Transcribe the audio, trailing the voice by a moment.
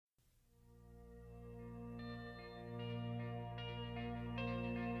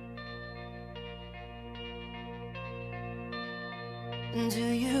Do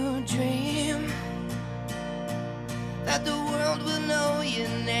you dream that the world will know your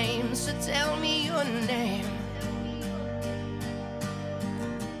name? So tell me your name.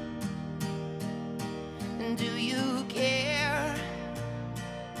 And do you care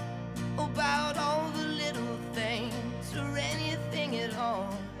about all the little things or anything at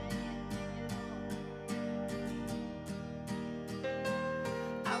all?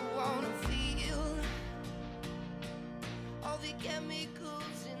 I wanna feel all the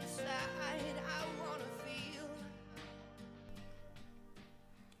chemicals inside. I wanna feel.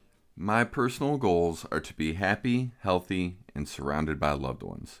 My personal goals are to be happy, healthy, and surrounded by loved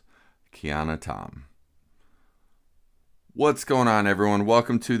ones. Kiana Tom. What's going on, everyone?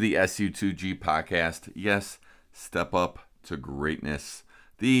 Welcome to the SU2G podcast. Yes, step up to greatness.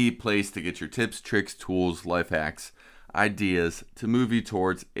 The place to get your tips, tricks, tools, life hacks, ideas to move you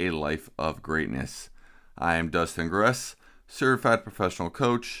towards a life of greatness. I am Dustin Gress, certified professional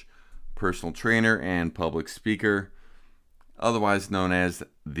coach, personal trainer, and public speaker, otherwise known as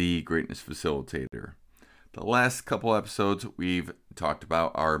the Greatness Facilitator. The last couple episodes, we've talked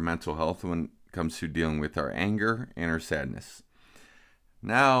about our mental health when it comes to dealing with our anger and our sadness.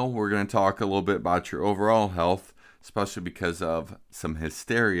 Now we're going to talk a little bit about your overall health, especially because of some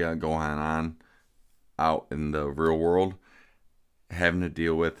hysteria going on out in the real world, having to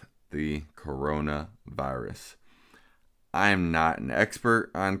deal with the coronavirus. I am not an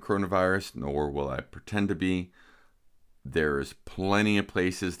expert on coronavirus, nor will I pretend to be. There's plenty of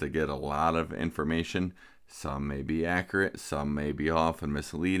places to get a lot of information. Some may be accurate, some may be off and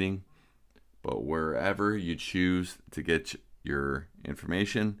misleading. But wherever you choose to get your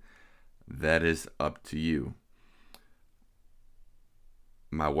information, that is up to you.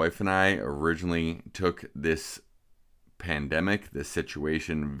 My wife and I originally took this pandemic, this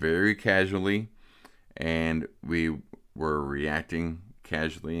situation, very casually, and we were reacting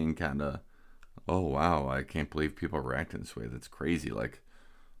casually and kind of, oh wow, I can't believe people are reacting this way. That's crazy. Like,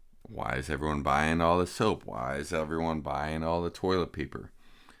 why is everyone buying all the soap? Why is everyone buying all the toilet paper?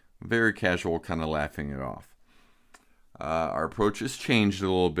 Very casual, kind of laughing it off. Our approach has changed a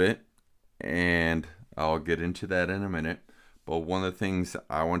little bit, and I'll get into that in a minute. But one of the things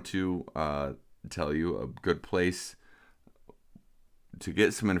I want to tell you, a good place to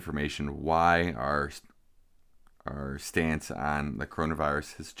get some information why our stance on the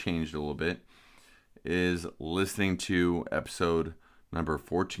coronavirus has changed a little bit, is listening to episode number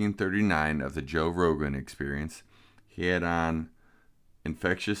 1439 of the Joe Rogan Experience. He had on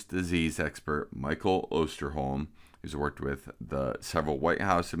infectious disease expert Michael Osterholm, who's worked with the several White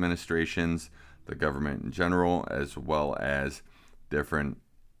House administrations, the government in general, as well as different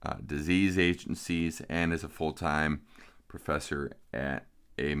disease agencies, and is a full-time professor at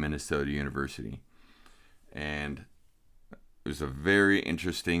a Minnesota university. And it was a very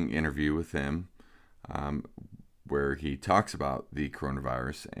interesting interview with him, where he talks about the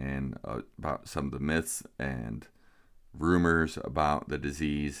coronavirus and about some of the myths and rumors about the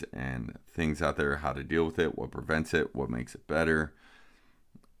disease and things out there, how to deal with it, what prevents it, what makes it better.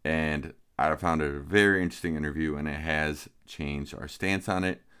 And I found it a very interesting interview, and it has changed our stance on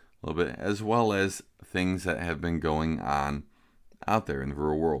it a little bit, as well as things that have been going on out there in the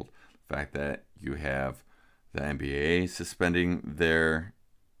real world. The fact that you have the NBA suspending their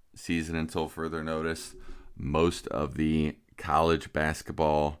season until further notice. Most of the college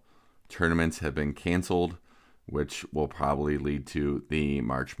basketball tournaments have been canceled, which will probably lead to the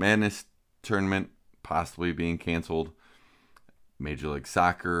March Madness tournament possibly being canceled. Major League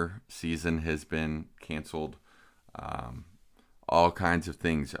Soccer season has been canceled. All kinds of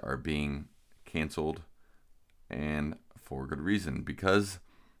things are being canceled, and for good reason, because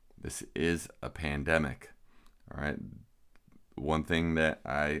this is a pandemic. All right. One thing that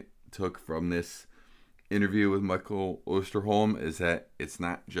I took from this interview with Michael Osterholm is that it's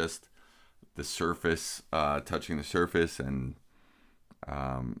not just the surface, touching the surface and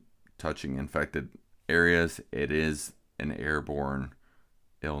touching infected areas. It is an airborne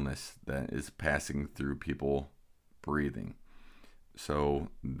illness that is passing through people breathing. So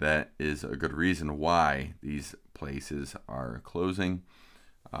that is a good reason why these places are closing.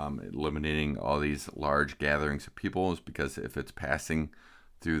 Eliminating all these large gatherings of people is because if it's passing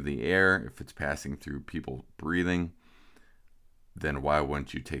through the air, if it's passing through people breathing, then why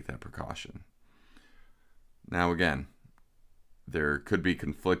wouldn't you take that precaution? Now again, there could be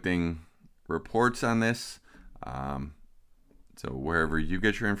conflicting reports on this. So wherever you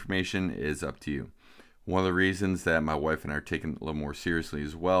get your information is up to you. One of the reasons that my wife and I are taking it a little more seriously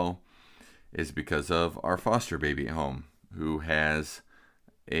as well is because of our foster baby at home, who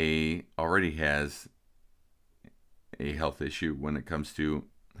already has a health issue when it comes to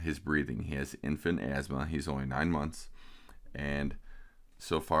his breathing. He has infant asthma. He's only 9 months. And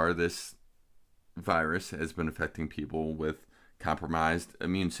so far, this virus has been affecting people with compromised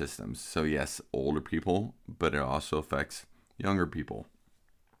immune systems. So yes, older people, but it also affects younger people,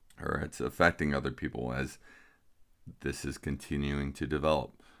 or it's affecting other people as this is continuing to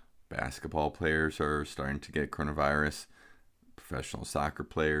develop. Basketball players are starting to get coronavirus, professional soccer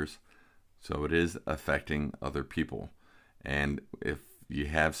players. So it is affecting other people. And if you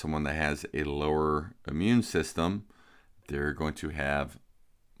have someone that has a lower immune system, they're going to have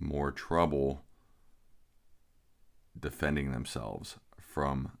more trouble defending themselves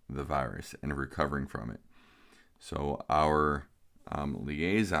from the virus and recovering from it. So our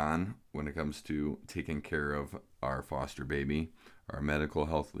liaison, when it comes to taking care of our foster baby, our medical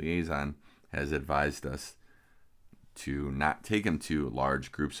health liaison, has advised us to not take him to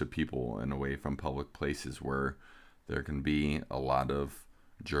large groups of people and away from public places where there can be a lot of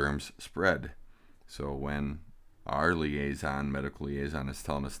germs spread. So when our medical liaison, is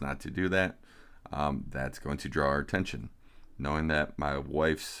telling us not to do that, that's going to draw our attention. Knowing that my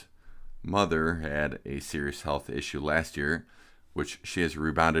wife's mother had a serious health issue last year, which she has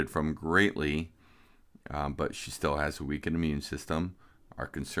rebounded from greatly, but she still has a weakened immune system, our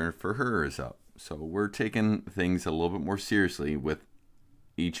concern for her is up. So we're taking things a little bit more seriously with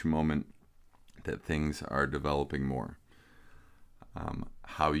each moment that things are developing more.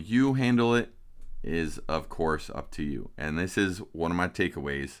 How you handle it is, of course, up to you. And this is one of my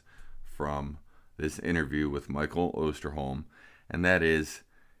takeaways from this interview with Michael Osterholm, and that is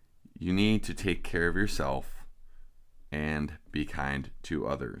you need to take care of yourself and be kind to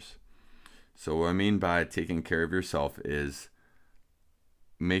others. So what I mean by taking care of yourself is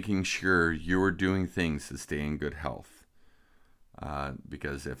making sure you are doing things to stay in good health.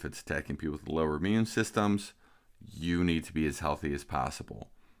 Because if it's attacking people with lower immune systems, you need to be as healthy as possible.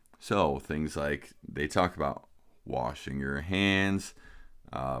 So things like they talk about washing your hands,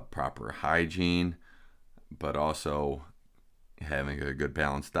 proper hygiene, but also having a good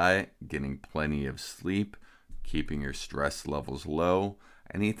balanced diet, getting plenty of sleep, keeping your stress levels low.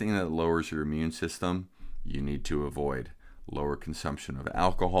 Anything that lowers your immune system, you need to avoid. Lower consumption of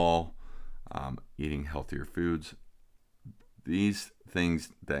alcohol, eating healthier foods. These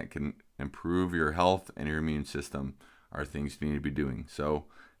things that can improve your health and your immune system are things you need to be doing. So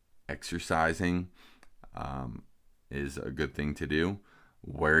exercising is a good thing to do.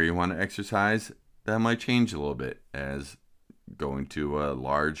 Where you want to exercise, that might change a little bit, as going to a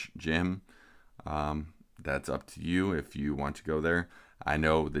large gym. That's up to you if you want to go there. I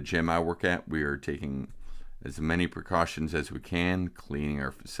know the gym I work at, we are taking as many precautions as we can, cleaning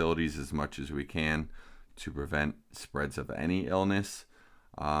our facilities as much as we can to prevent spreads of any illness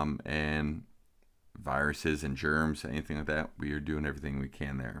and viruses and germs, anything like that. We are doing everything we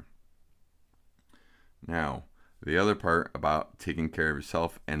can there. Now, the other part about taking care of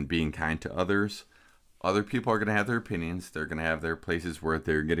yourself and being kind to others, other people are going to have their opinions. They're going to have their places where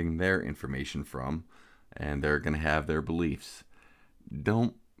they're getting their information from, and they're going to have their beliefs.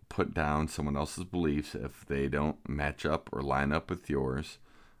 Don't put down someone else's beliefs if they don't match up or line up with yours.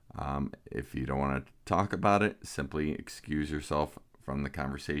 If you don't want to talk about it, simply excuse yourself from the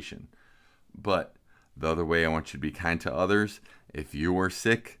conversation. But the other way I want you to be kind to others, if you are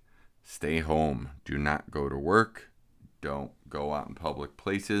sick, stay home. Do not go to work. Don't go out in public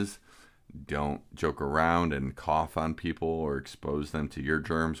places. Don't joke around and cough on people or expose them to your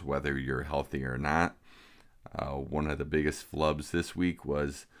germs, whether you're healthy or not. One of the biggest flubs this week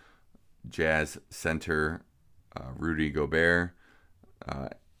was Jazz center Rudy Gobert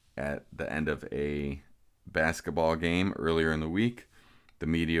at the end of a basketball game earlier in the week. The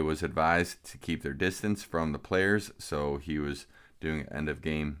media was advised to keep their distance from the players, so he was doing an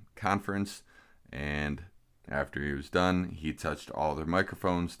end-of-game conference, and after he was done, he touched all their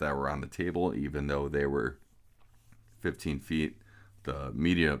microphones that were on the table, even though they were 15 feet. The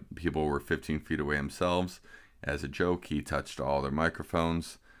media people were 15 feet away themselves. As a joke, he touched all their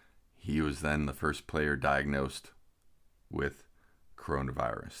microphones. He was then the first player diagnosed with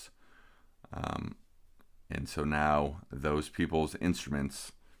coronavirus. And so now those people's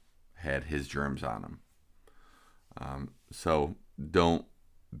instruments had his germs on them. So don't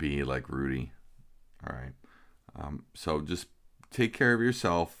be like Rudy. All right. So just take care of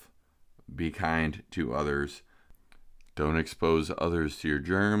yourself. Be kind to others. Don't expose others to your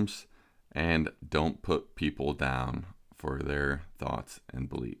germs. And don't put people down for their thoughts and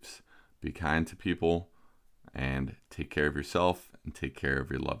beliefs. Be kind to people and take care of yourself and take care of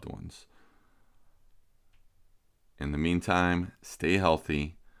your loved ones. In the meantime, stay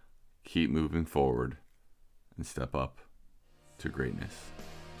healthy, keep moving forward, and step up to greatness.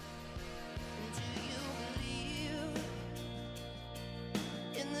 Do you believe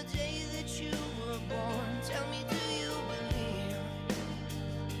in the day that you